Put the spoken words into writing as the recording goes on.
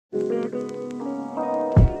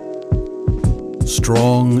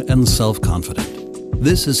Strong and self-confident.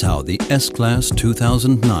 This is how the S-Class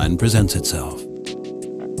 2009 presents itself.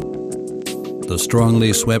 The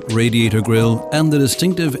strongly swept radiator grille and the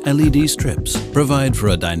distinctive LED strips provide for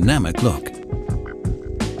a dynamic look.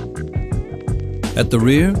 At the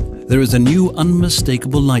rear, there is a new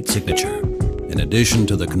unmistakable light signature. In addition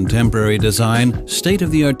to the contemporary design,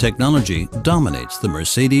 state-of-the-art technology dominates the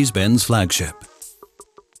Mercedes-Benz flagship.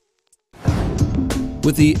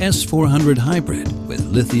 With the S400 Hybrid with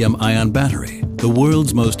lithium-ion battery, the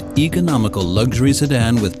world's most economical luxury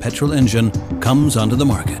sedan with petrol engine comes onto the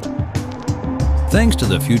market. Thanks to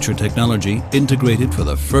the future technology integrated for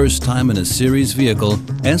the first time in a series vehicle,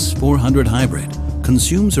 S400 Hybrid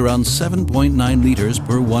consumes around 7.9 liters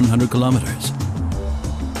per 100 kilometers.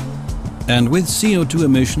 And with CO2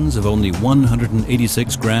 emissions of only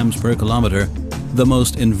 186 grams per kilometer, the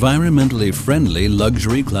most environmentally friendly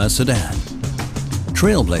luxury class sedan.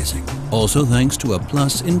 Trailblazing, also thanks to a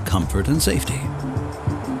plus in comfort and safety.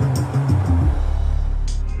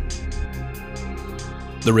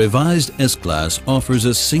 The revised S-Class offers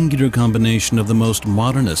a singular combination of the most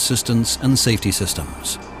modern assistance and safety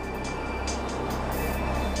systems.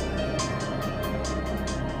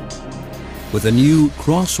 With a new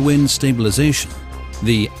crosswind stabilization,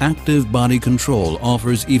 the active body control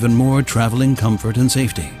offers even more traveling comfort and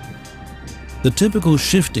safety. The typical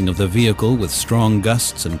shifting of the vehicle with strong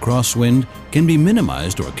gusts and crosswind can be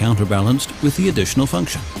minimized or counterbalanced with the additional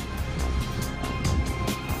function.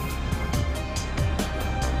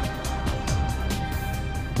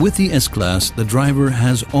 With the S-Class, the driver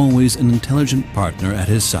has always an intelligent partner at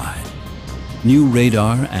his side. New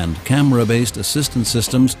radar and camera-based assistance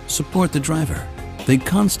systems support the driver. They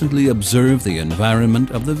constantly observe the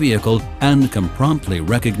environment of the vehicle and can promptly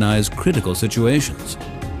recognize critical situations.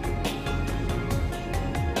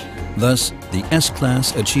 Thus, the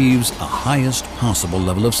S-Class achieves a highest possible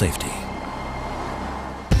level of safety.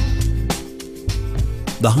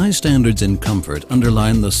 The high standards in comfort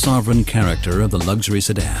underline the sovereign character of the luxury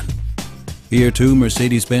sedan. Here too,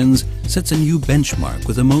 Mercedes-Benz sets a new benchmark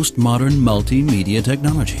with the most modern multimedia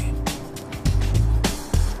technology.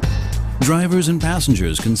 Drivers and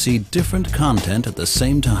passengers can see different content at the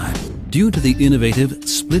same time due to the innovative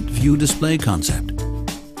split-view display concept.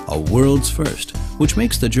 A world's first, which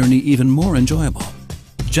makes the journey even more enjoyable,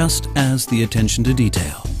 just as the attention to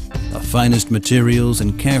detail. The finest materials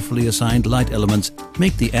and carefully assigned light elements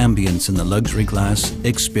make the ambience in the luxury class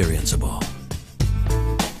experienceable.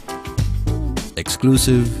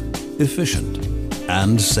 Exclusive, efficient,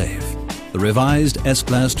 and safe. The revised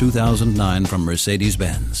S-Class 2009 from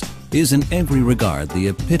Mercedes-Benz is in every regard the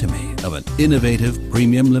epitome of an innovative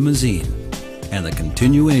premium limousine and the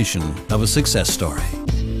continuation of a success story.